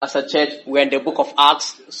as a church, we're in the book of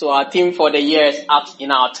Acts. So our theme for the year is Acts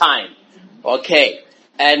in our time. Okay.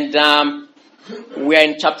 And we're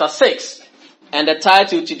in chapter 6. And the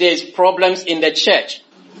title today is Problems in the Church.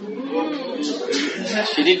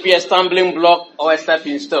 Should it be a stumbling block or a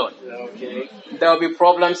stepping stone? Okay. There will be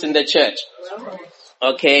problems in the church.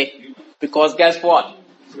 Okay. Because guess what?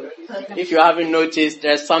 If you haven't noticed,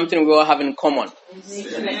 there's something we all have in common.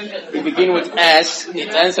 It begins with S,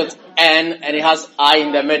 it ends with N, and it has I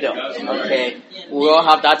in the middle. Okay. We all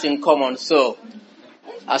have that in common. So,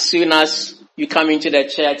 as soon as you come into the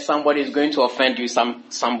church, somebody is going to offend you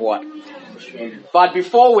somewhat. But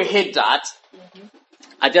before we hit that,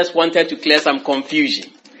 I just wanted to clear some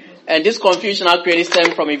confusion. And this confusion actually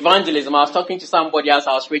stemmed from evangelism. I was talking to somebody else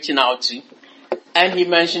I was reaching out to, and he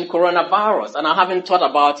mentioned coronavirus, and I haven't thought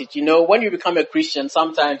about it. You know, when you become a Christian,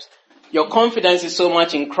 sometimes your confidence is so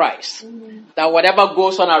much in Christ that whatever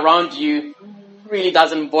goes on around you really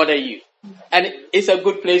doesn't bother you. And it's a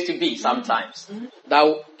good place to be sometimes,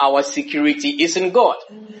 that our security is in God.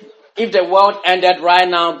 If the world ended right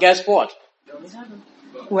now, guess what?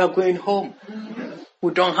 We are going home.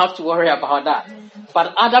 We don't have to worry about that.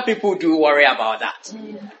 But other people do worry about that.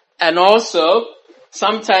 And also,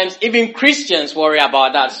 sometimes even Christians worry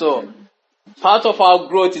about that. So, part of our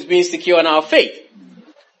growth is being secure in our faith.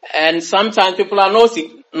 And sometimes people are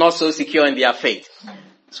not so secure in their faith.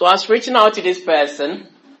 So I was reaching out to this person,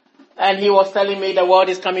 and he was telling me the world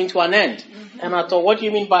is coming to an end. And I thought, what do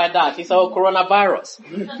you mean by that? He said, coronavirus.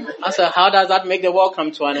 I said, how does that make the world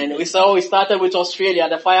come to an end? We said, it started with Australia.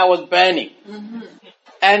 The fire was burning.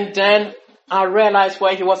 And then I realized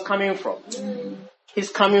where he was coming from. He's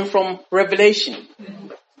coming from Revelation.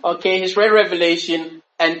 Okay, he's read Revelation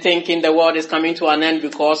and thinking the world is coming to an end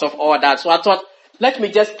because of all that. So I thought, let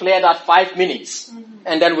me just clear that 5 minutes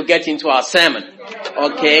and then we'll get into our sermon.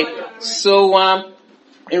 Okay, so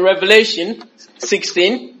in Revelation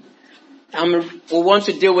 16, we want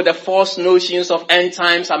to deal with the false notions of end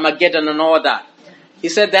times, Armageddon and all that. He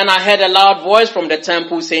said, then I heard a loud voice from the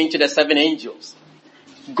temple saying to the 7 angels,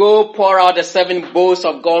 go pour out the 7 bowls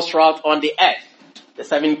of God's wrath on the earth. The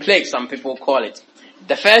 7 plagues, some people call it.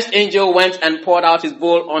 The first angel went and poured out his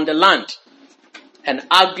bowl on the land. An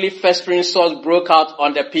ugly festering sores broke out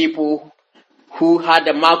on the people who had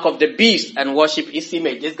the mark of the beast and worship its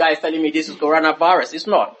image. This guy is telling me this is coronavirus. It's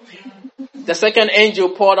not. The second angel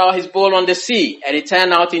poured out his bowl on the sea, and it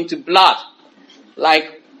turned out into blood,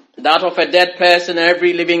 like that of a dead person, and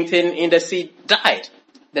every living thing in the sea died.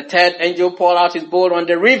 The third angel poured out his bowl on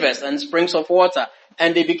the rivers and springs of water,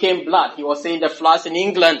 and they became blood. He was saying the floods in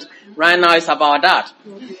England right now is about that.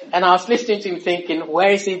 And I was listening to him thinking,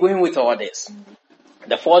 where is he going with all this?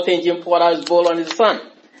 The fourth angel poured out his bowl on the sun,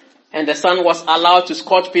 and the sun was allowed to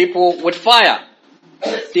scorch people with fire.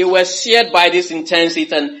 They were seared by this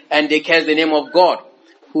intensity and they cursed the name of God,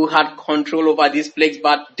 who had control over these plagues,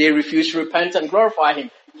 but they refused to repent and glorify him.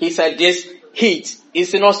 He said this heat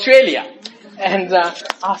is in Australia. And I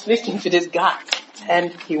was listening to this guy,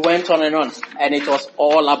 and he went on, and it was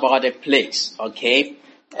all about the plagues, okay?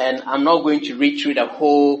 And I'm not going to read through the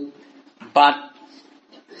whole, but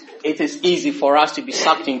it is easy for us to be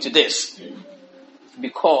sucked into this.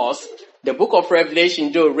 Because the book of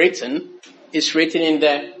Revelation, though written, is written in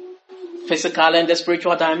the physical and the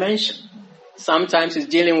spiritual dimension. Sometimes it's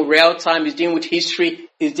dealing with real time, it's dealing with history,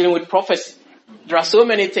 it's dealing with prophecy. There are so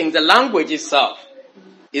many things. The language itself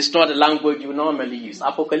is not the language you normally use.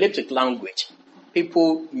 Apocalyptic language.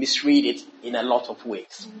 People misread it in a lot of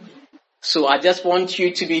ways. So I just want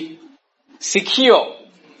you to be secure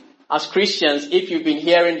as Christians. If you've been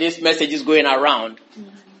hearing these messages going around,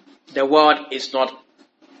 the world is not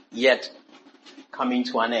yet coming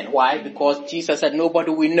to an end. Why? Because Jesus said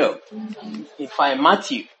nobody will know. If I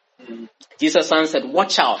Matthew, Jesus answered,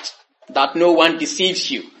 watch out that no one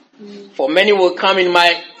deceives you. For many will come in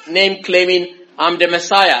my name claiming I'm the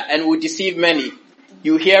Messiah and will deceive many.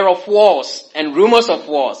 You hear of wars and rumors of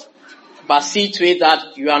wars, but see to it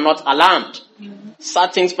that you are not alarmed.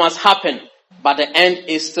 Such things must happen, but the end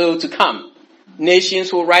is still to come.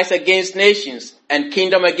 Nations will rise against nations and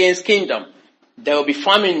kingdom against kingdom. There will be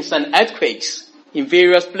famines and earthquakes in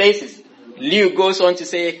various places. Luke goes on to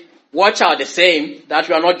say, watch out the same that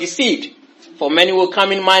you are not deceived. For many will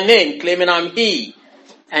come in my name claiming I'm he,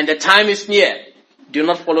 and the time is near. Do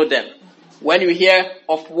not follow them. When you hear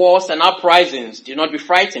of wars and uprisings, do not be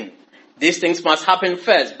frightened. These things must happen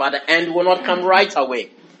first, but the end will not come right away.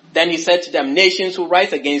 Then he said to them, nations will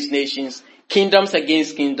rise against nations, kingdoms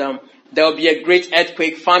against kingdom. There will be a great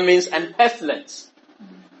earthquake, famines, and pestilence.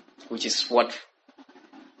 Which is what?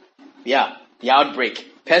 The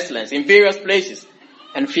outbreak, pestilence in various places.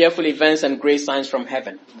 and fearful events and great signs from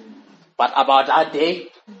heaven. But about that day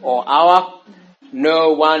or hour,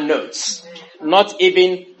 no one knows. Not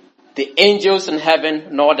even the angels in heaven,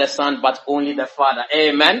 nor the Son, but only the Father.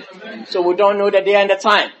 Amen. So we don't know the day and the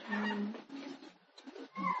time.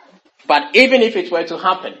 But even if it were to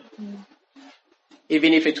happen,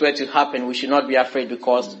 we should not be afraid,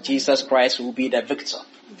 because Jesus Christ will be the victor.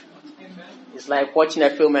 It's like watching a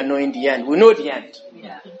film and knowing the end. We know the end.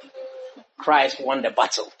 Christ won the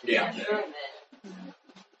battle.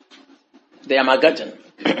 The Armageddon.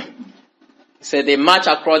 So they marched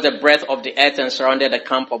across the breadth of the earth and surrounded the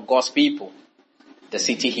camp of God's people, the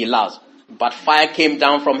city he loves. But fire came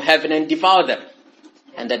down from heaven and devoured them.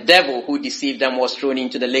 And the devil who deceived them was thrown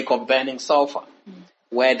into the lake of burning sulfur,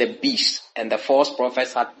 where the beast and the false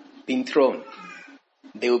prophets had been thrown.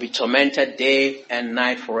 They will be tormented day and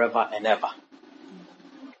night forever and ever.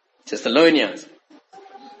 Thessalonians,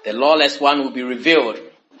 the lawless one will be revealed,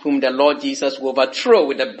 whom the Lord Jesus will overthrow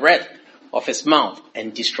with the breath of his mouth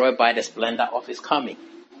and destroy by the splendor of his coming.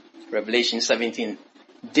 Revelation 17.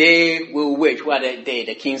 They will wage, what are they?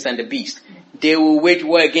 The kings and the beast. They will wage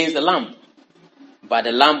war against the Lamb. But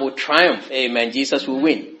the Lamb will triumph. Amen. Jesus will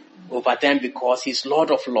win over them, because he's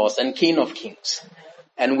Lord of lords and King of kings.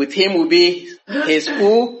 And with him will be his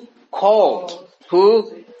who? Called.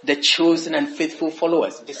 Who? The chosen and faithful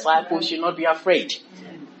followers. Disciples should not be afraid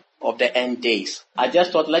of the end days. I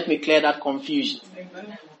just thought, let me clear that confusion.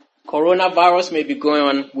 Coronavirus may be going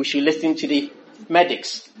on. We should listen to the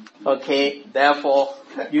medics. Okay? Therefore,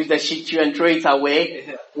 use the sheet and throw it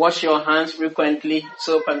away. Wash your hands frequently,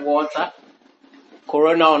 soap and water.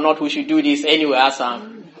 Corona or not, we should do this anyway, as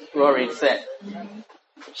Rory said.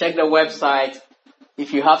 Check the website.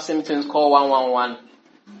 If you have symptoms, call 111.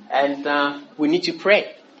 And we need to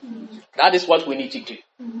pray. That is what we need to do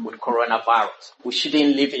with coronavirus. We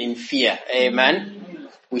shouldn't live in fear. Amen.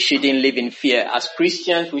 We shouldn't live in fear. As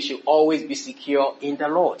Christians, we should always be secure in the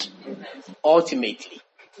Lord. Ultimately,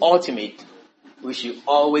 we should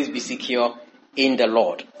always be secure in the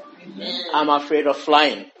Lord. I'm afraid of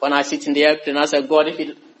flying. When I sit in the airplane, I say, God, if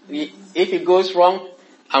it goes wrong,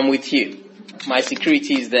 I'm with you. My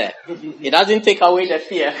security is there. It doesn't take away the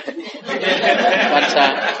fear,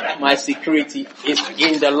 but my security is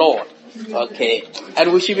in the Lord. Okay.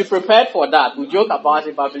 And we should be prepared for that. We joke about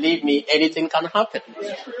it, but believe me, anything can happen.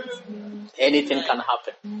 Anything can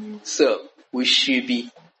happen. So we should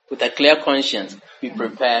be, with a clear conscience, be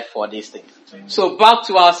prepared for these things. So back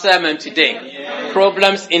to our sermon today.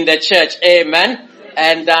 Problems in the church. Amen.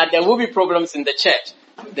 And there will be problems in the church.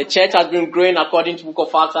 The church has been growing according to the Book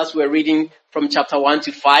of Acts, as we're reading from chapter 1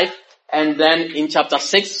 to 5. And then in chapter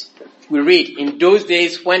 6, we read, in those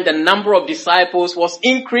days when the number of disciples was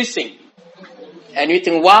increasing. And you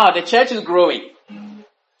think, wow, the church is growing.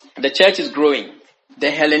 The church is growing.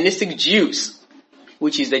 The Hellenistic Jews,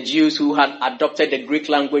 which is the Jews who had adopted the Greek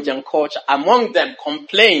language and culture, among them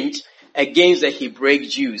complained against the Hebraic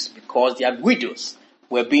Jews because their widows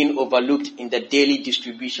were being overlooked in the daily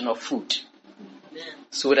distribution of food.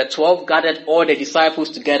 So the 12 gathered all the disciples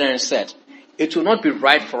together and said, it will not be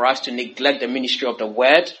right for us to neglect the ministry of the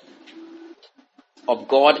word of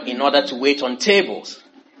God in order to wait on tables.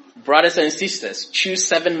 Brothers and sisters, choose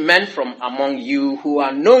 7 men from among you who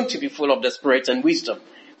are known to be full of the Spirit and wisdom.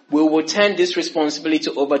 We will turn this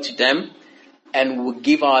responsibility over to them, and we will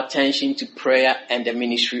give our attention to prayer and the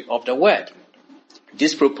ministry of the word.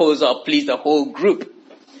 This proposal pleased the whole group.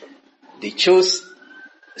 They chose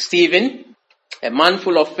Stephen, a man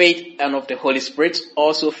full of faith and of the Holy Spirit,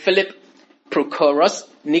 also Philip, Prochorus,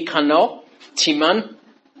 Nicanor, Timon,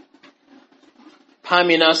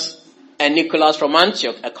 Parmenas, and Nicholas from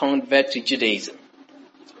Antioch, a convert to Judaism.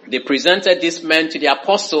 They presented these men to the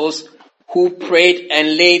apostles, who prayed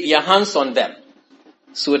and laid their hands on them.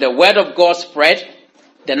 So the word of God spread.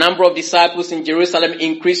 The number of disciples in Jerusalem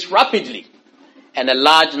increased rapidly, and a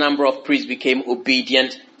large number of priests became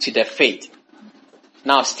obedient to the faith.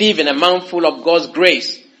 Now Stephen, a man full of God's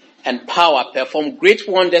grace and power, performed great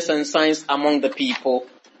wonders and signs among the people.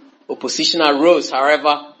 Opposition arose,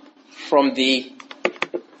 however, from the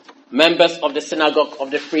members of the synagogue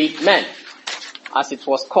of the freedmen, as it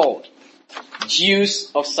was called,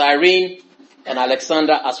 Jews of Cyrene and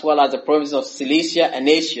Alexander, as well as the province of Cilicia and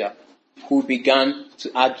Asia, who began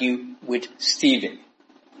to argue with Stephen.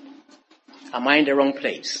 Am I in the wrong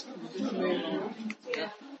place?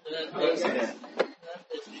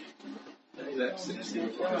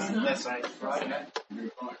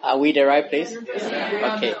 Are we the right place?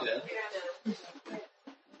 Okay.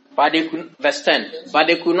 But they could, verse 10, but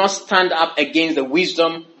they could not stand up against the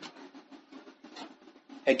wisdom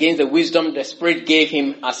the Spirit gave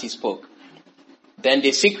him as he spoke. Then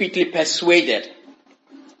they secretly persuaded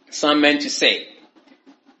some men to say,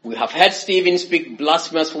 we have heard Stephen speak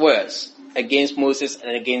blasphemous words against Moses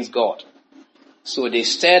and against God. So they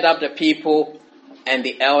stirred up the people and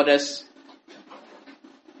the elders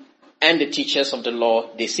and the teachers of the law.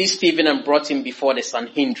 They seized Stephen and brought him before the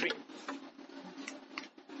Sanhedrin.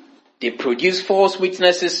 They produced false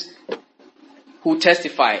witnesses who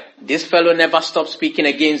testified, this fellow never stopped speaking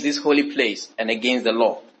against this holy place and against the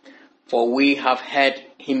law. For we have heard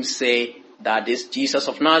him say that this Jesus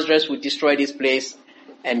of Nazareth would destroy this place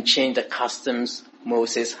and change the customs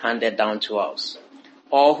Moses handed down to us.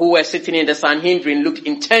 All who were sitting in the Sanhedrin looked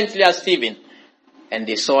intently at Stephen, and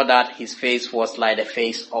they saw that his face was like the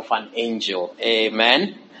face of an angel.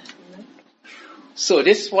 Amen. So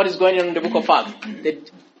this is what is going on in the book of Acts.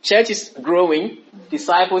 The church is growing,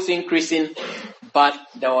 disciples increasing, but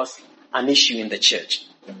there was an issue in the church.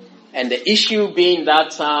 And the issue being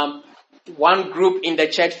that one group in the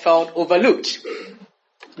church felt overlooked.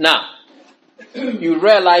 Now, you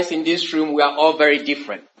realize in this room we are all very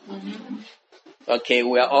different. Okay,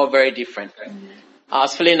 we are all very different. I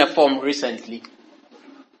was filling a form recently.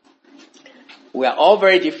 We are all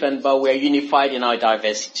very different, but we are unified in our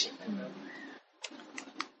diversity.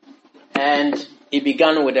 And it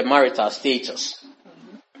began with the marital status.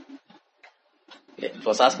 It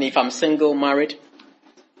was asking if I'm single, married,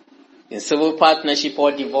 in civil partnership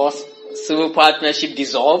or divorce, civil partnership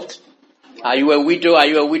dissolved. Are you a widow? Are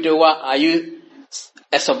you a widower? Are you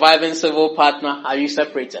a surviving civil partner? Are you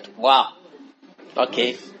separated? Wow.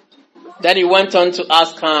 Okay. Then he went on to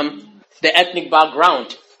ask the ethnic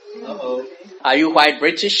background. Are you white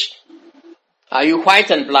British? Are you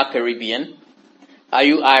white and black Caribbean? Are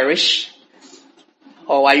you Irish?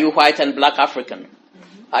 Or are you white and black African?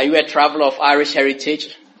 Are you a traveler of Irish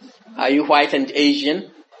heritage? Are you white and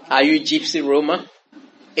Asian? Are you Gypsy Roma?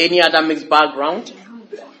 Any other mixed background?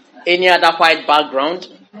 Any other white background?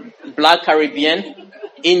 Black Caribbean?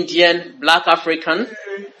 Indian? Black African?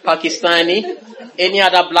 Pakistani? Any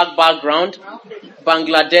other black background?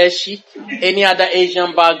 Bangladeshi? Any other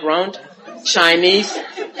Asian background? Chinese?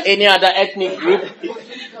 Any other ethnic group?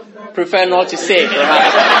 Prefer not to say.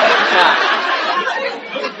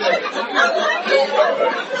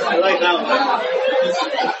 I like that one.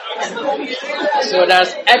 So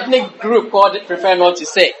there's ethnic group called prefer not to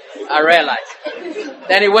say. I realized.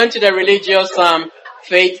 Then he went to the religious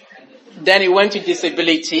faith. Then he went to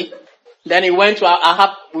disability. Then he went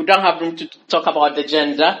to we don't have room to talk about the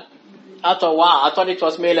gender. I thought, wow, I thought it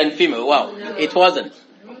was male and female. Wow, it wasn't.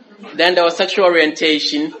 Then there was sexual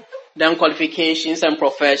orientation, then qualifications and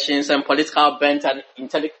professions and political bent and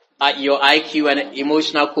your IQ and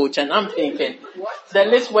emotional coach. And I'm thinking, the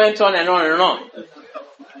list went on and on and on.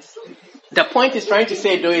 The point is trying to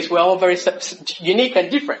say though is we're all very unique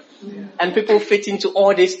and different. And people fit into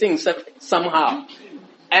all these things somehow.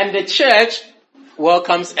 And the church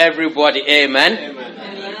welcomes everybody. Amen.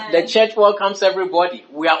 Amen. The church welcomes everybody.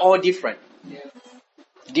 We are all different.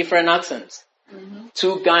 Different accents.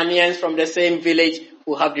 Two Ghanaians from the same village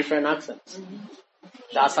who have different accents.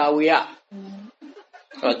 That's how we are.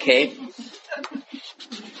 Okay.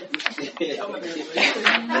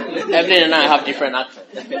 Evelyn and I have different accents.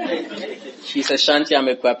 She's a Shanti, I'm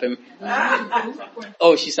a Kwapim.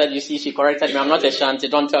 Oh, she said, you see, she corrected me. I'm not a Shanti.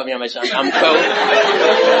 Don't tell me I'm a Shanti. I'm Kwe.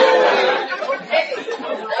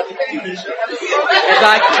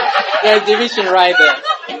 Exactly. There's division right there.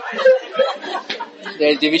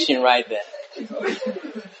 There's division right there.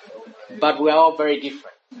 But we are all very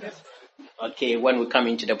different. Okay, when we come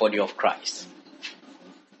into the body of Christ.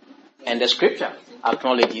 And the scripture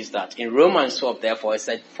acknowledges that. In Romans 12, therefore, it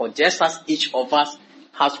said, for just as each of us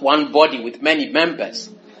has one body with many members,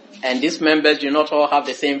 and these members do not all have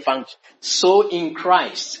the same function, so in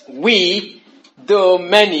Christ, we, though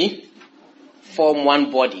many, form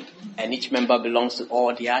one body, and each member belongs to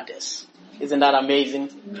all the others. Isn't that amazing?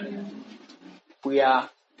 We are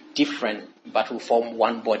different, but we form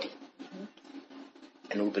one body,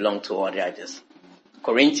 and we belong to all the others.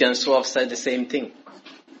 Corinthians 12 said the same thing.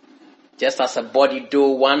 Just as a body,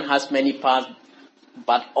 though one has many parts,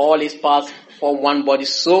 but all its parts form one body,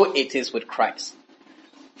 so it is with Christ.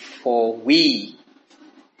 For we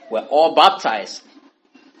were all baptized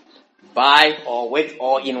by or with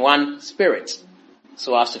or in one spirit,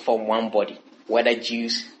 so as to form one body, whether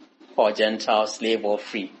Jews or Gentiles, slave or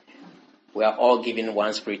free. We are all given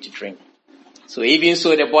one spirit to drink. So even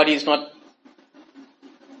so the body is not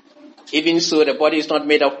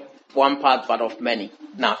made of one part but of many.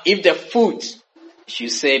 Now, if the foot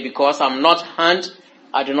should say, because I'm not hand,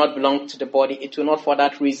 I do not belong to the body, it will not for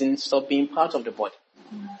that reason stop being part of the body.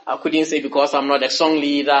 I couldn't say because I'm not a song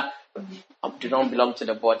leader, I do not belong to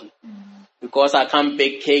the body. Because I can't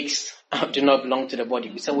bake cakes, I do not belong to the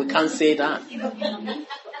body. So we can't say that.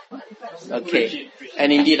 Okay.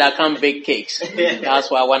 And indeed, I can't bake cakes. That's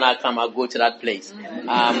why when I come, I go to that place.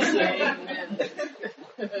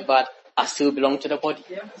 But I still belong to the body.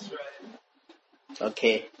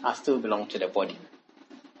 Okay. I still belong to the body.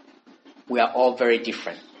 We are all very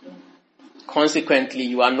different. Consequently,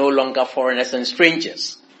 you are no longer foreigners and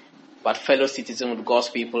strangers, but fellow citizens with God's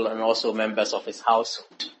people and also members of his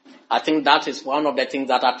household. I think that is one of the things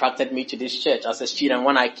that attracted me to this church as a student.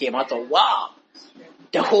 When I came, I thought, wow,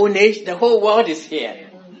 the whole nation, the whole world is here.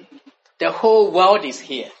 The whole world is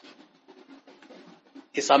here.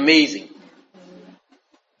 It's amazing.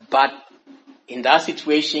 But in that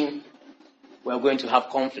situation, we're going to have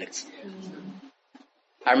conflicts.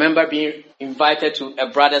 I remember being invited to a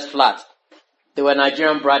brother's flat. They were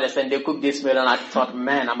Nigerian brothers and they cooked this meal and I thought,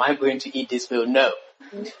 man, am I going to eat this meal? No.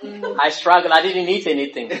 I struggled. I didn't eat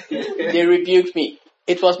anything. They rebuked me.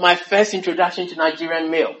 It was my first introduction to Nigerian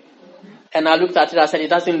meal. And I looked at it, I said, it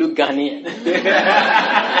doesn't look Ghanaian.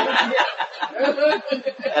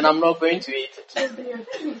 And I'm not going to eat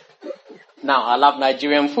it. Now, I love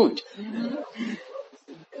Nigerian food. I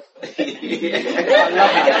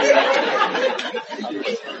love Nigerian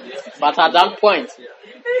food. But at that point,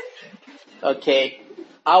 okay,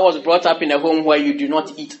 I was brought up in a home where you do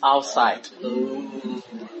not eat outside.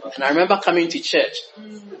 And I remember coming to church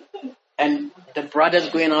and the brothers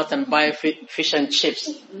going out and buy fish and chips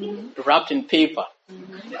wrapped in paper.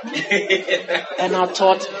 And I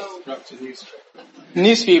thought,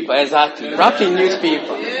 newspaper, exactly, wrapped in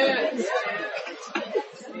newspaper.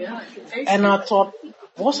 And I thought,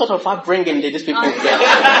 what sort of upbringing did these people get?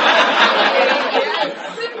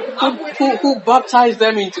 Who baptized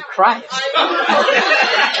them into Christ?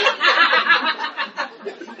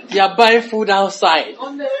 They are buying food outside,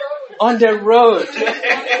 on the road,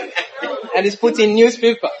 and it's put in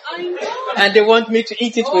newspaper, and they want me to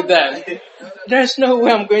eat it with them. There's no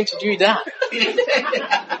way I'm going to do that.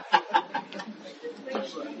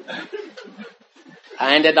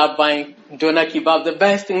 I ended up buying doner kebab, the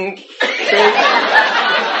best thing.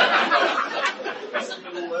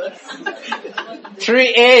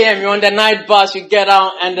 3 a.m. you're on the night bus, you get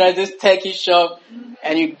out and there's this turkey shop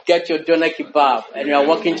and you get your doner kebab and you're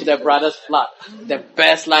walking to the brother's flat. The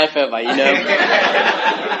best life ever, you know.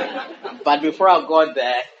 But before I got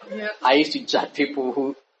there, I used to judge people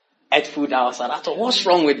who ate food outside. I thought, what's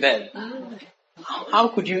wrong with them? How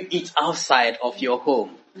could you eat outside of your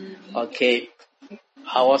home? Okay.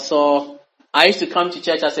 I used to come to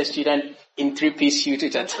church as a student in 3-piece suit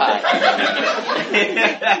with a tie.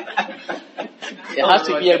 There has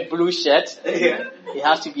to be a blue shirt, it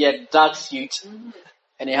has to be a dark suit,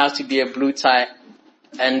 and it has to be a blue tie,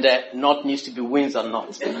 and the knot needs to be Windsor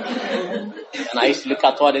knot. And I used to look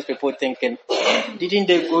at all these people thinking, didn't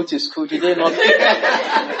they go to school? Did they not?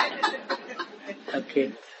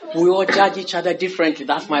 Okay. We all judge each other differently.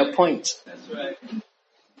 That's my point. That's right.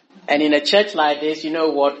 And in a church like this, you know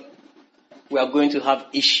what? We are going to have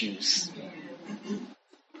issues.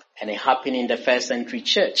 And it happened in the first century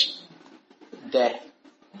church. The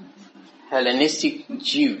Hellenistic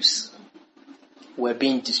Jews were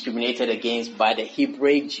being discriminated against by the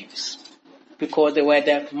Hebraic Jews because they were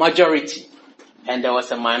the majority and there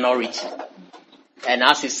was a minority. And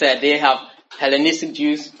as he said, Hellenistic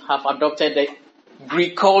Jews have adopted the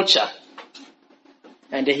Greek culture.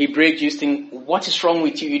 And the Hebraic Jews think, what is wrong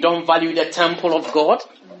with you? You don't value the temple of God?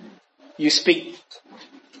 You speak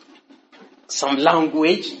some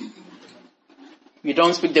language? You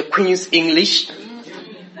don't speak the Queen's English?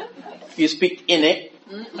 You speak in it?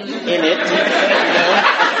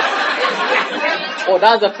 Oh,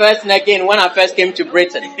 that's the first thing again when I first came to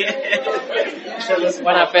Britain.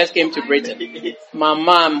 My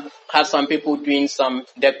mom had some people doing some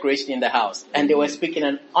decoration in the house and they were speaking,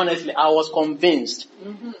 and honestly I was convinced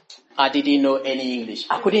I didn't know any English.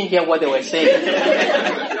 I couldn't hear what they were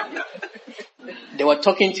saying. They were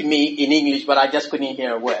talking to me in English, but I just couldn't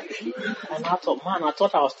hear a word. And I thought,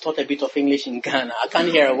 I was taught a bit of English in Ghana. I can't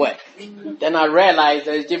hear a word. Then I realized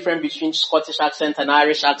there's a difference between Scottish accent and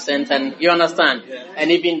Irish accent, and you understand? Yeah.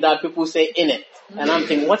 And even that people say in it. And I'm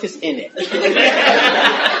thinking, what is in it?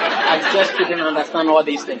 I just couldn't understand all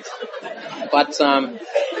these things. But,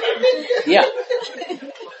 yeah.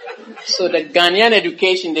 So the Ghanaian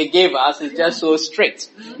education they gave us is just so strict.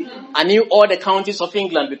 I knew all the counties of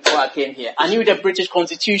England before I came here. I knew the British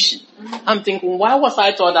Constitution. I'm thinking, why was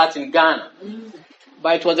I taught that in Ghana?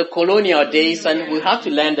 But it was the colonial days and we had to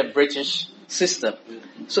learn the British system.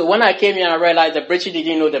 So when I came here, I realized the British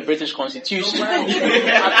didn't know the British Constitution.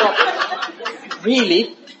 I thought,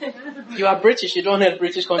 really? You are British, you don't know the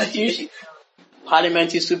British Constitution.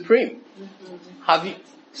 Parliament is supreme. Have you?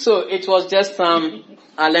 So it was just,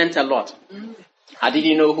 I learned a lot. I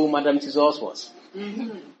didn't know who Madame Tussauds was.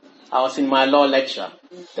 I was in my law lecture,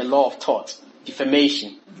 the law of tort,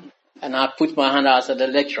 defamation. And I put my hand out as the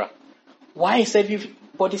lecturer. Why is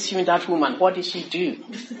everybody seeing that woman? What did she do?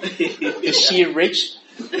 Is she rich?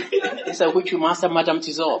 He said, which you master Madame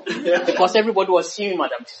Tussauds? Because everybody was suing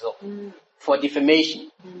Madame Tussauds for defamation.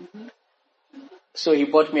 So he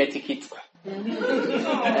bought me a ticket.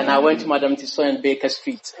 And I went to Madame Tussauds in Baker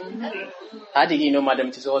Street. How did he know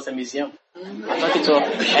Madame Tussauds was a museum? I thought it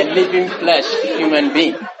was a living flesh human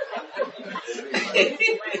being.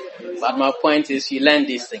 But my point is, you learn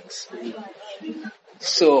these things.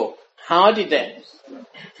 So, how did the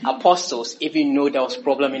apostles even know there was a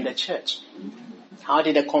problem in the church? How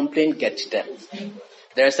did the complaint get to them?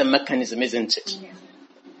 There is a mechanism, isn't it?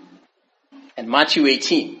 In Matthew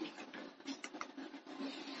 18,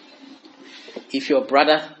 if your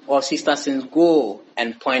brother or sister sins, go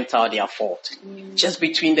and point out their fault. Just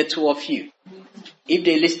between the two of you. If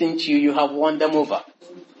they listen to you, you have won them over.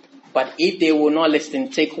 But if they will not listen,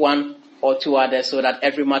 take one or two others so that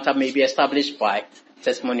every matter may be established by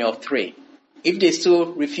testimony of 3. If they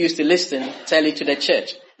still refuse to listen, tell it to the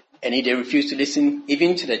church. And if they refuse to listen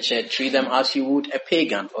even to the church, treat them as you would a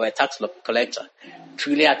pagan or a tax collector.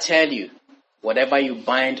 Truly I tell you, whatever you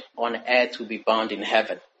bind on earth will be bound in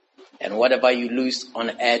heaven. And whatever you loose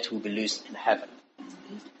on earth will be loosed in heaven.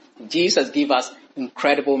 Jesus gave us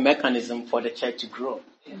incredible mechanism for the church to grow.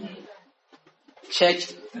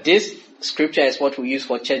 Church, this scripture is what we use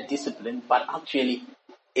for church discipline, but actually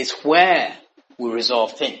it's where we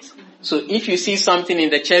resolve things. So if you see something in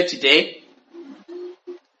the church today,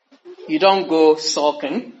 you don't go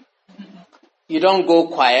sulking, you don't go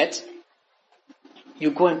quiet,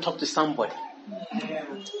 you go and talk to somebody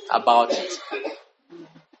about it.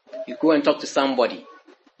 You go and talk to somebody.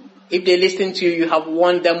 If they listen to you, you have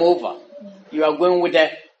won them over. You are going with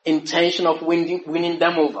the intention of winning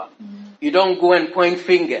them over. You don't go and point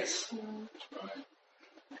fingers.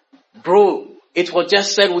 Bro, it was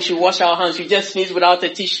just said we should wash our hands. You just sneeze without a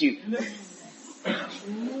tissue.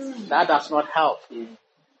 That does not help. Do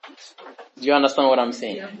you understand what I'm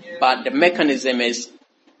saying? But the mechanism is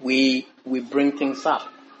we bring things up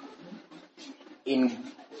in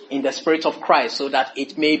the spirit of Christ so that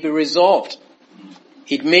it may be resolved.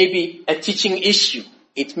 It may be a teaching issue.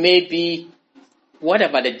 It may be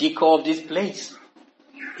whatever the decor of this place.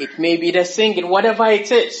 It may be the singing, whatever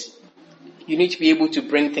it is. You need to be able to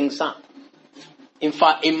bring things up. In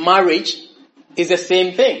fact, in marriage, it's the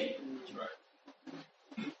same thing.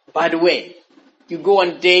 By the way, you go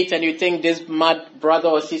on date and you think this mad brother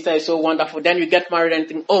or sister is so wonderful. Then you get married and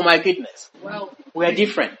think, oh my goodness, we are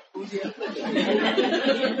different.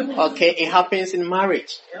 Okay, it happens in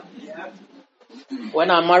marriage. When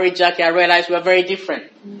I married Jackie, I realized we are very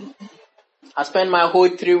different. I spent my whole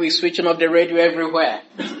 3 weeks switching off the radio everywhere.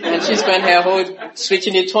 And she spent her whole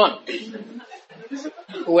switching it on.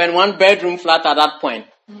 We were in one bedroom flat at that point.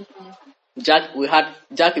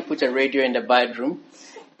 Jackie put a radio in the bedroom,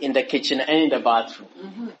 in the kitchen, and in the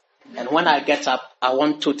bathroom. And when I get up, I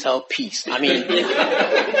want total peace. I mean,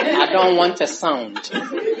 I don't want a sound.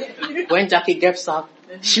 When Jackie gets up,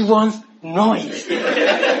 she wants noise.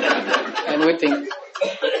 And we think,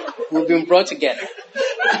 we've been brought together.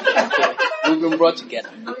 Okay. We've been brought together.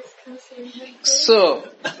 So,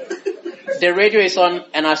 the radio is on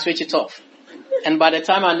and I switch it off. And by the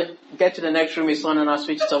time I get to the next room, it's on and I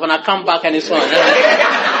switch it off. And I come back and it's on.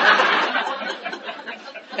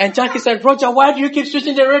 And Jackie said, Roger, why do you keep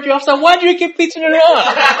switching the radio off? I said, why do you keep pitching it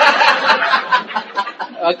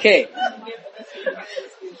on? Okay.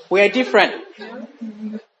 We are different.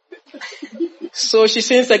 So she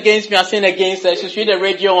sins against me, I sin against her. She switch the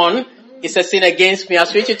radio on, it's a sin against me. I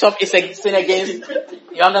switch it off, it's a sin against.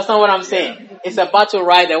 You understand what I'm saying? It's a battle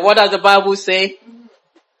rider. What does the Bible say?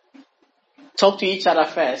 Talk to each other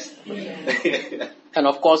first. And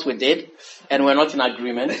of course we did. And we're not in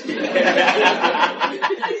agreement.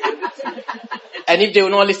 And if they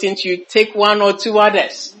will not listen to you, take one or two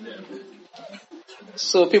others.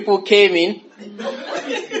 So people came in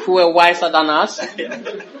who were wiser than us.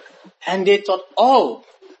 And they thought, oh,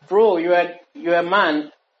 bro, you're a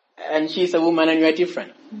man and she's a woman and you're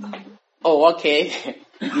different. Oh, okay.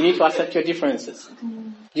 You need to accept your differences.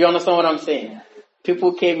 Do you understand what I'm saying?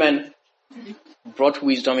 People came and brought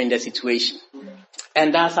wisdom in the situation.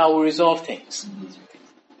 And that's how we resolve things.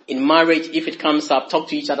 In marriage, if it comes up, talk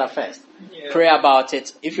to each other first. Pray about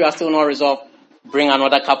it. If you are still not resolved, bring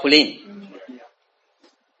another couple in.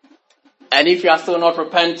 And if you are still not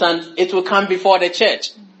repentant, it will come before the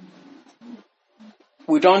church.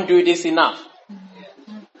 we don't do this enough.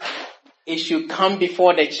 It should come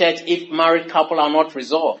before the church if married couple are not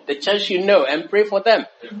resolved. The church should know and pray for them.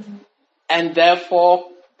 And therefore,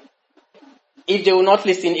 if they will not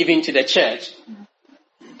listen even to the church,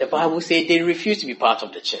 the Bible says they refuse to be part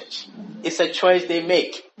of the church. It's a choice they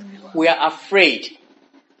make. We are afraid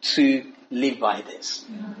to live by this.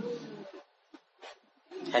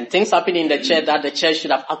 And things happen in the church that the church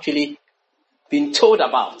should have actually been told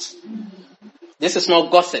about. This is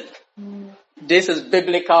not gossip. This is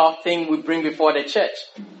biblical thing we bring before the church.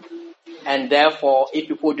 And therefore, if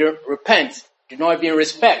people don't repent, do not even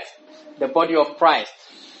respect the body of Christ,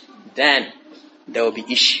 then there will be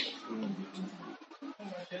issue.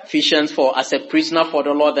 Ephesians 4, as a prisoner for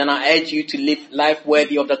the Lord, then I urge you to live life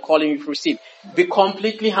worthy of the calling you've received. Be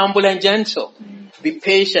completely humble and gentle. Be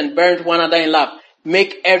patient, bear with one another in love.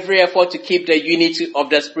 Make every effort to keep the unity of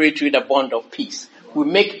the Spirit through the bond of peace. We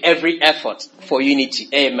make every effort for unity.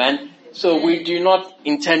 Amen. So we do not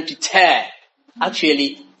intend to tear.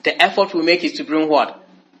 Actually, the effort we make is to bring what?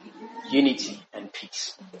 Unity and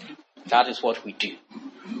peace. That is what we do.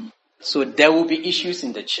 So there will be issues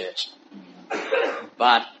in the church.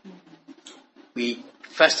 But we,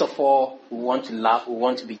 first of all, we want to love, we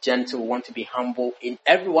want to be gentle, we want to be humble. In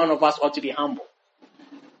every one of us ought to be humble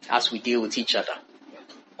as we deal with each other.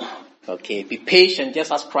 Okay, be patient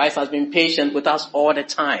just as Christ has been patient with us all the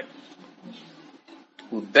time.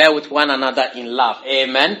 We bear with one another in love.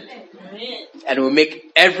 Amen. Amen. And we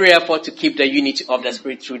make every effort to keep the unity of the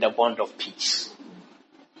Spirit through the bond of peace.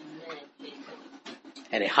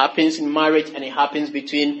 And it happens in marriage and it happens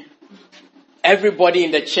between everybody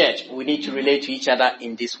in the church. We need to relate to each other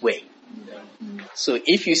in this way. So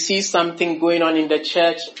if you see something going on in the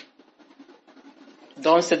church,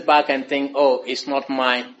 don't sit back and think, oh, it's not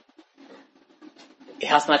mine. It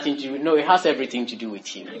has nothing to do. No, it has everything to do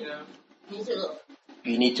with you.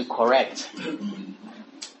 You need to correct.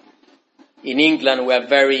 In England, we are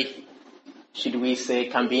very, should we say,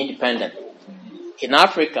 can be independent. In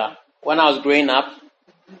Africa, when I was growing up,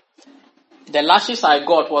 the lashes I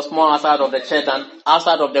got was more outside of the church than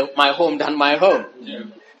outside of my home than my home. Yeah.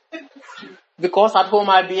 Because at home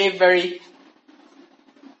I behaved very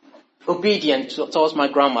obedient towards my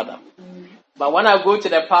grandmother. But when I go to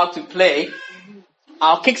the park to play,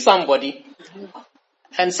 I'll kick somebody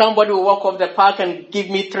and somebody will walk off the park and give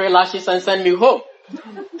me 3 lashes and send me home.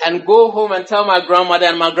 And go home and tell my grandmother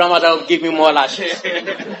and my grandmother will give me more lashes.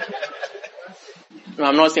 No,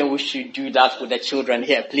 I'm not saying we should do that with the children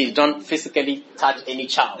here. Please don't physically touch any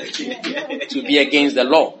child to be against the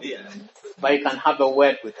law. But you can have a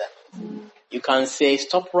word with them. You can say,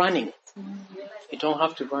 stop running. You don't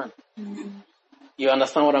have to run. You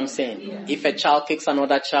understand what I'm saying? If a child kicks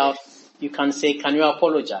another child, you can say, can you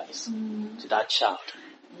apologize to that child?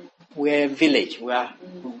 We're a village where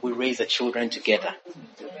we raise the children together.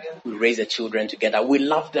 We raise the children together. We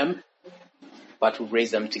love them, but we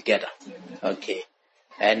raise them together. Okay.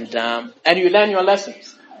 And you learn your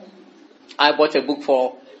lessons. I bought a book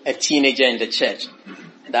for a teenager in the church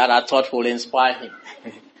that I thought will inspire him.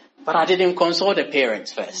 But I didn't consult the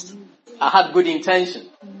parents first. I had good intention.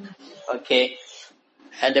 Okay.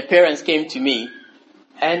 And the parents came to me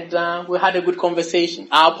and we had a good conversation.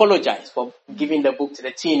 I apologize for giving the book to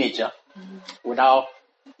the teenager without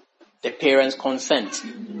the parents' consent.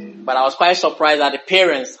 But I was quite surprised that the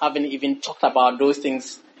parents haven't even talked about those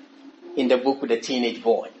things in the book with the teenage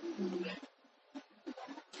boy.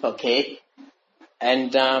 Okay.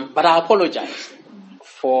 And, but I apologize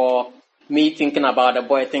for me thinking about the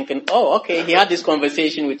boy thinking, oh, okay, he had this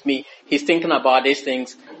conversation with me. He's thinking about these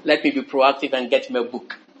things. Let me be proactive and get him a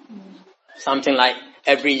book. Something like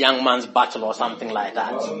Every Young Man's Battle or something like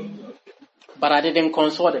that. But I didn't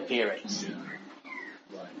consult the parents.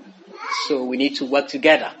 So we need to work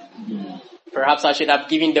together. Perhaps I should have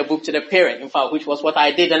given the book to the parent, in fact, which was what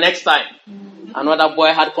I did the next time. Another boy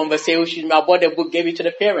had conversation, I bought the book, gave it to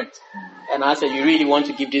the parent. And I said, you really want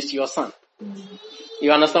to give this to your son?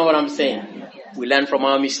 You understand what I'm saying? We learn from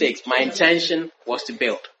our mistakes. My intention was to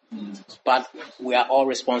build. But we are all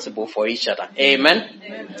responsible for each other.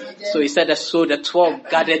 Amen? So he said that so the 12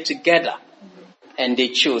 gathered together and they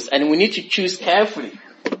chose. And we need to choose carefully.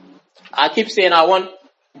 I keep saying I want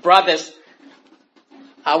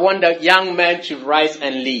the young men to rise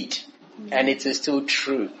and lead. And it is still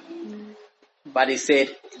true. But he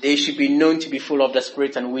said they should be known to be full of the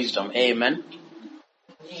Spirit and wisdom. Amen.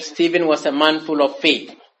 Stephen was a man full of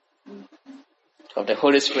faith, of the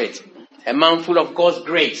Holy Spirit. A man full of God's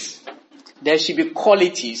grace. There should be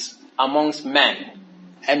qualities amongst men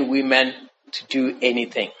and women to do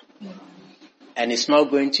anything. And it's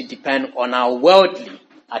not going to depend on our worldly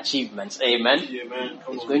achievements. Amen. Amen.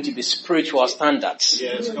 It's going to be spiritual standards.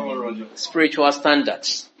 Yes, come on, Roger. Spiritual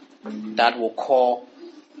standards that will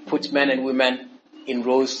put men and women in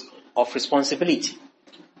roles of responsibility,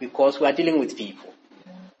 because we are dealing with people.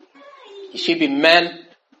 It should be men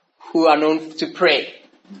who are known to pray.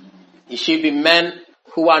 It should be men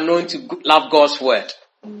who are known to love God's word,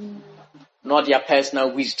 not their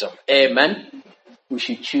personal wisdom. Amen. We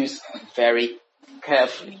should choose very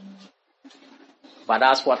carefully. But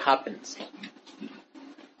that's what happens.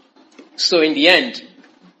 So in the end,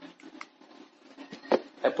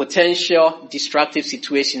 a potential destructive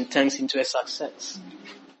situation turns into a success.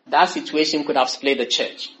 That situation could have split the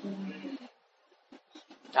church.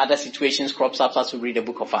 Other situations crops up as we read the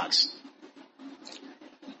book of Acts.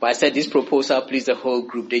 But I said this proposal pleased the whole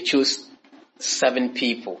group. They chose 7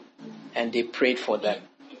 people and they prayed for them.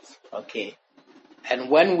 Okay. And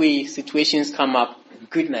when situations come up,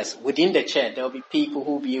 goodness, within the church, there will be people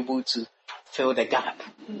who will be able to fill the gap.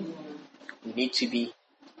 We need to be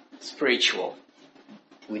spiritual.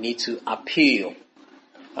 We need to appeal.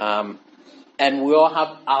 And we all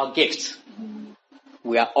have our gifts.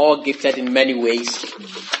 We are all gifted in many ways,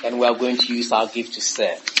 and we are going to use our gift to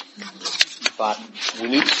serve. But we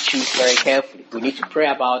need to choose very carefully. We need to pray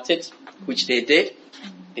about it, which they did.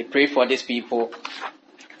 They prayed for these people,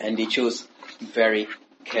 and they chose very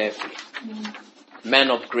carefully. Men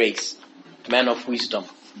of grace, men of wisdom,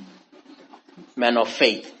 men of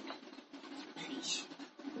faith.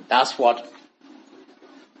 That's what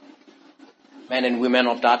men and women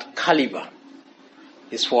of that caliber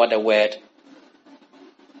is for the word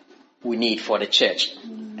we need for the church.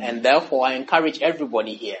 And therefore, I encourage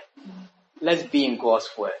everybody here, let's be in God's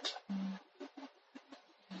word.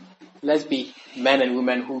 Let's be men and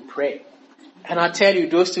women who pray. And I tell you,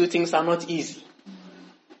 those 2 things are not easy.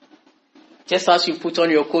 Just as you put on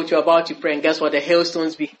your coat, you're about to pray, and guess what? The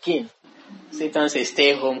hailstones begin. Satan says,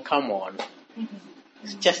 stay home, come on.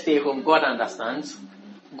 Just stay home. God understands.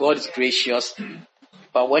 God is gracious.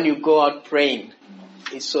 But when you go out praying,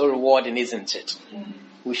 it's so rewarding, isn't it?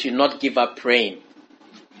 We should not give up praying.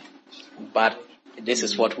 But this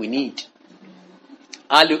is what we need.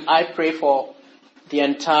 I pray for the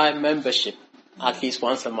entire membership at least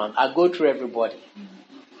once a month. I go through everybody.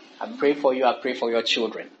 I pray for you. I pray for your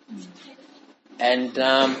children. And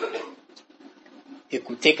it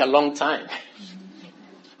could take a long time.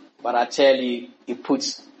 But I tell you, it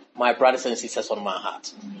puts my brothers and sisters on my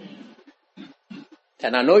heart.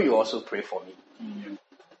 And I know you also pray for me.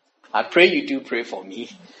 I pray you do pray for me.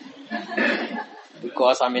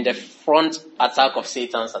 Because I'm in the front attack of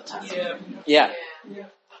Satan's attack. Yeah.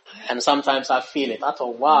 And sometimes I feel it. I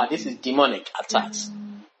thought, wow, this is demonic attacks.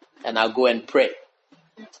 And I go and pray.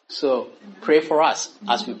 So pray for us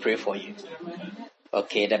as we pray for you.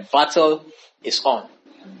 Okay, the battle is on.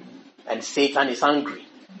 And Satan is angry.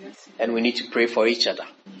 And we need to pray for each other.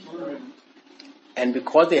 And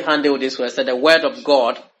because they handle this well, so the word of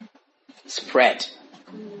God spread.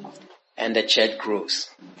 And the church grows.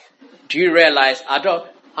 Do you realize,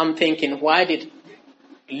 I'm thinking, why did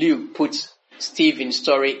Luke put Stephen's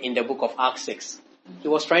story in the book of Acts 6? He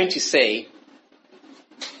was trying to say,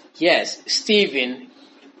 yes, Stephen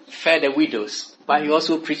fed the widows, but he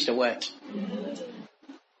also preached the word.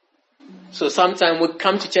 So sometimes we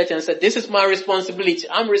come to church and say, this is my responsibility.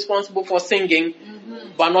 I'm responsible for singing,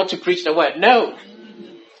 but not to preach the word. No.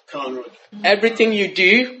 Everything you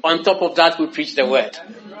do, on top of that, we preach the word.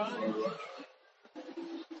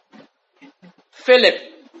 Philip,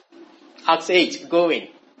 Acts 8, going.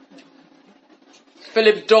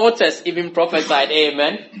 Philip's daughters even prophesied,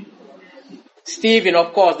 amen. Stephen,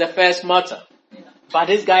 of course, the first martyr. But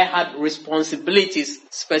this guy had responsibilities,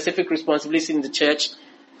 specific responsibilities in the church.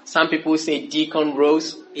 Some people say deacon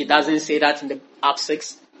roles. It doesn't say that in the Acts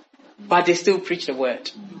 6. But they still preach the word.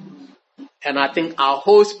 And I think our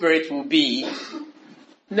whole spirit will be,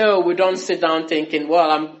 no, we don't sit down thinking,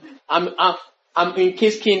 well, I'm in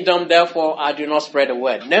His kingdom, therefore I do not spread the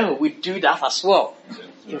word. No, we do that as well.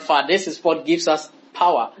 In fact, this is what gives us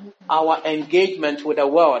power. Our engagement with the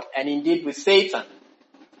world and indeed with Satan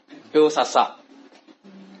builds us up.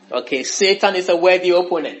 Okay, Satan is a worthy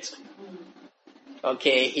opponent.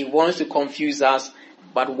 Okay, he wants to confuse us,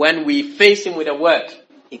 but when we face him with the word,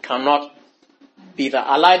 he cannot be that.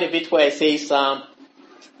 I like the bit where it says,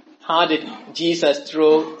 how did Jesus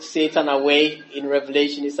throw Satan away in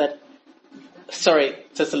Revelation? He said,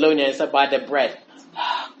 Thessalonians said, by the bread.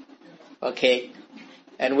 Okay,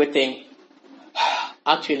 and we think,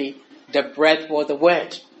 actually, the bread was the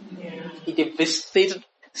word. He devastated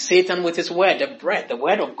Satan with his word, the bread, the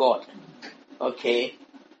word of God. Okay,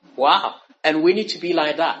 wow. And we need to be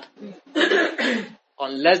like that.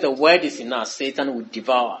 unless the word is in us, Satan will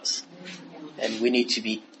devour us. And we need to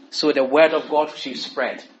be, so the word of God should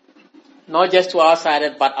spread. Not just to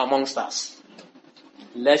outsiders, but amongst us.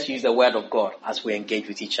 Let's use the word of God as we engage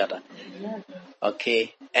with each other.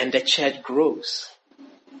 Okay? And the church grows.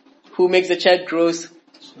 Who makes the church grows?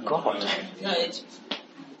 God.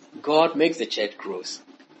 God makes the church grows.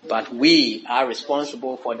 But we are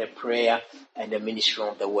responsible for the prayer and the ministry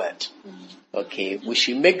of the word. Okay? We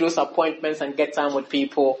should make those appointments and get time with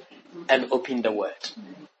people and open the word.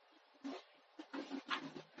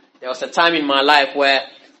 There was a time in my life where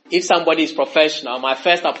if somebody is professional, my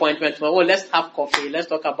first appointment, let's have coffee, let's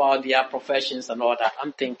talk about their professions and all that.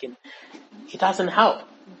 I'm thinking, it doesn't help.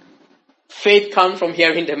 Faith comes from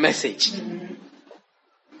hearing the message.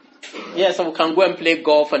 Yes, we can go and play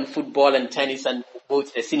golf and football and tennis and go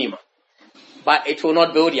to the cinema. But it will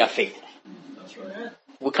not build their faith.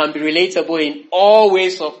 We can be relatable in all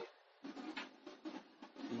ways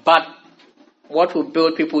but what will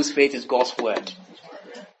build people's faith is God's word.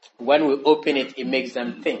 When we open it, it makes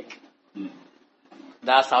them think.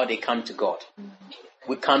 That's how they come to God.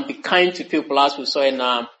 We can be kind to people as we saw in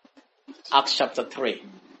Acts chapter 3.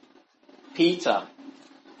 Peter,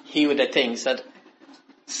 he with the thing said,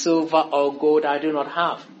 silver or gold I do not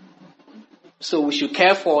have. So we should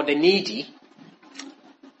care for the needy,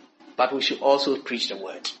 but we should also preach the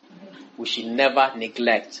word. We should never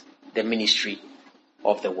neglect the ministry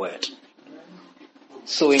of the word.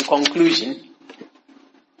 So in conclusion,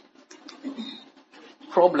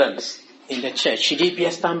 problems in the church, should it be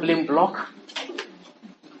a stumbling block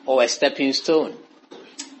or a stepping stone?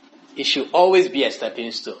 It should always be a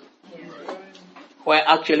stepping stone, where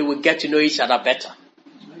actually we get to know each other better.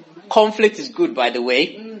 Conflict is good, by the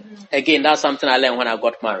way. Again, that's something I learned when I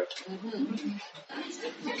got married.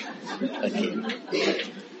 Okay.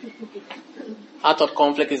 I thought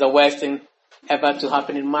conflict is the worst thing ever to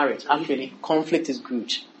happen in marriage. Actually, conflict is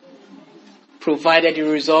good, provided you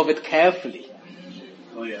resolve it carefully.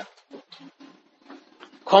 Oh yeah.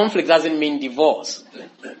 Conflict doesn't mean divorce.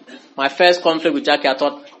 My first conflict with Jackie, I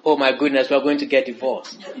thought, oh my goodness, we're going to get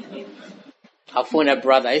divorced. I phoned a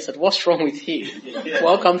brother. He said, what's wrong with you?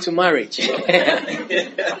 Welcome to marriage.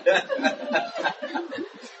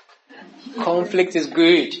 Conflict is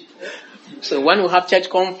good. So when we have church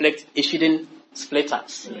conflict, it shouldn't split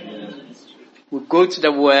us. We go to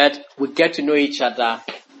the word, we get to know each other,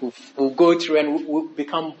 we'll go through and we'll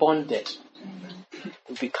become bonded.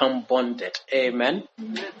 We become bonded. Amen.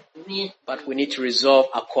 But we need to resolve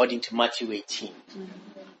according to Matthew 18.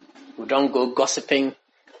 We don't go gossiping.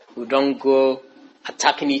 We don't go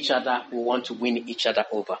attacking each other. We want to win each other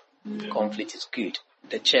over. Conflict is good.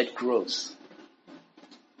 The church grows.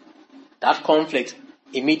 That conflict,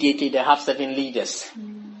 immediately they have 7 leaders.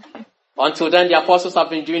 Until then, the apostles have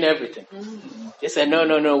been doing everything. They said,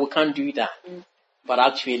 no, we can't do that. But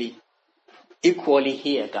actually, equally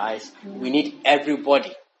here, guys, we need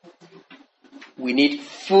everybody. We need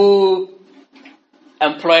full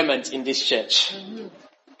employment in this church.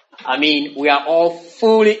 I mean, we are all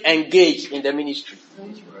fully engaged in the ministry.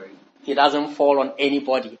 It doesn't fall on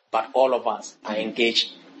anybody, but all of us are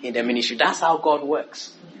engaged in the ministry. That's how God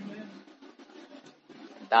works.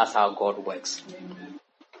 That's how God works.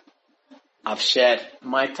 I've shared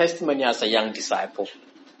my testimony as a young disciple.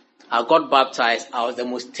 I got baptized. I was the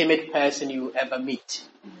most timid person you ever meet.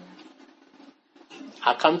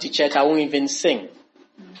 I come to church, I won't even sing.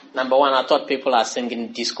 Number one, I thought people are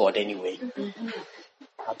singing Discord anyway.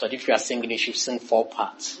 I thought if you are singing, you should sing 4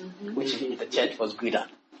 parts, which the church was good at.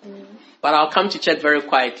 But I'll come to church very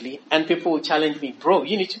quietly, and people will challenge me, bro,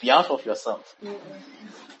 you need to be out of yourself.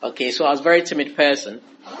 Okay, so I was a very timid person.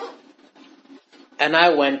 And I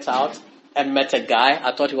went out and met a guy.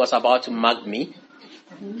 I thought he was about to mug me.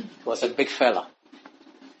 He was a big fella.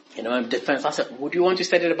 You know, in defense, I said, would you want to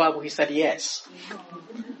study the Bible? He said, yes.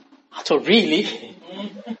 I thought, really?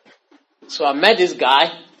 So I met this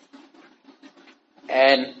guy.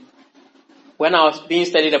 And when I was being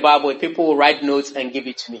studied the Bible, people would write notes and give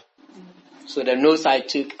it to me. So the notes I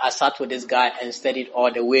took, I sat with this guy and studied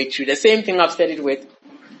all the way through. The same thing I've studied with.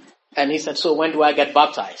 And he said, so when do I get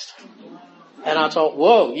baptized? And I thought,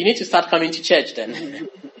 whoa, you need to start coming to church then.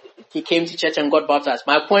 He came to church and got baptized.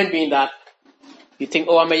 My point being that you think,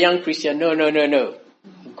 oh, I'm a young Christian. No.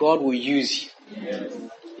 God will use you. Yes.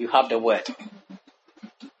 You have the word.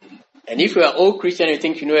 And if you're an old Christian and you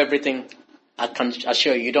think you know everything, I can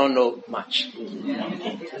assure you, you don't know much.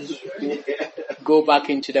 Go back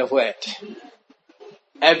into the word.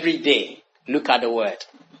 Every day, look at the word.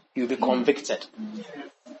 You'll be convicted.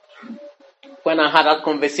 When I had that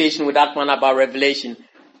conversation with that man about Revelation,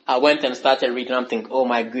 I went and started reading. I'm thinking, oh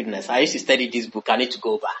my goodness, I used to study this book. I need to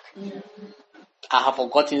go back. I have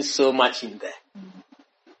forgotten so much in there.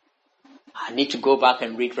 I need to go back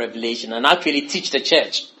and read Revelation and actually teach the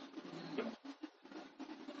church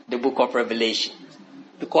the book of Revelation.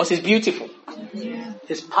 Because it's beautiful.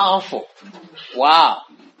 It's powerful. Wow.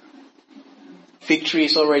 Victory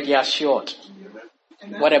is already assured.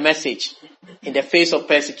 What a message. In the face of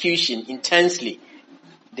persecution, intensely,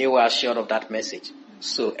 they were assured of that message.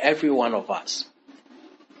 So every one of us,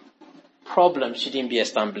 problem shouldn't be a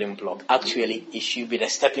stumbling block. Actually, it should be the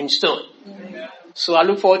stepping stone. So I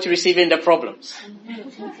look forward to receiving the problems.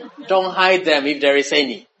 Don't hide them if there is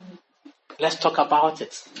any. Let's talk about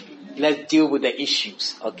it. Let's deal with the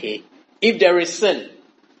issues, okay? If there is sin,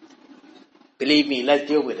 believe me, let's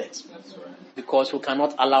deal with it. Because we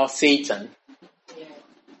cannot allow Satan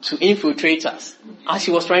to infiltrate us, as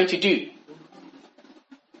he was trying to do.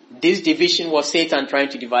 This division was Satan trying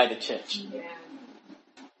to divide the church.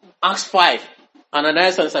 Acts 5,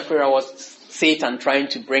 Ananias and Sapphira was Satan trying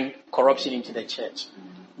to bring corruption into the church.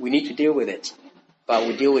 We need to deal with it, but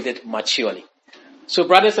we deal with it maturely. So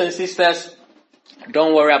brothers and sisters,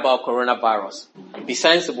 don't worry about coronavirus. Be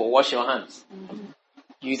sensible, wash your hands.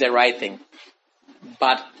 Use the right thing.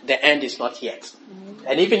 But the end is not yet.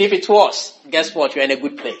 And even if it was, guess what? You're in a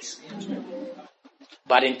good place.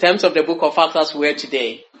 But in terms of the book of Acts as we're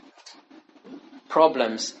today,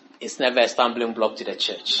 problems is never a stumbling block to the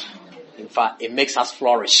church. In fact, it makes us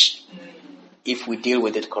flourish if we deal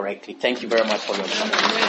with it correctly. Thank you very much for your time.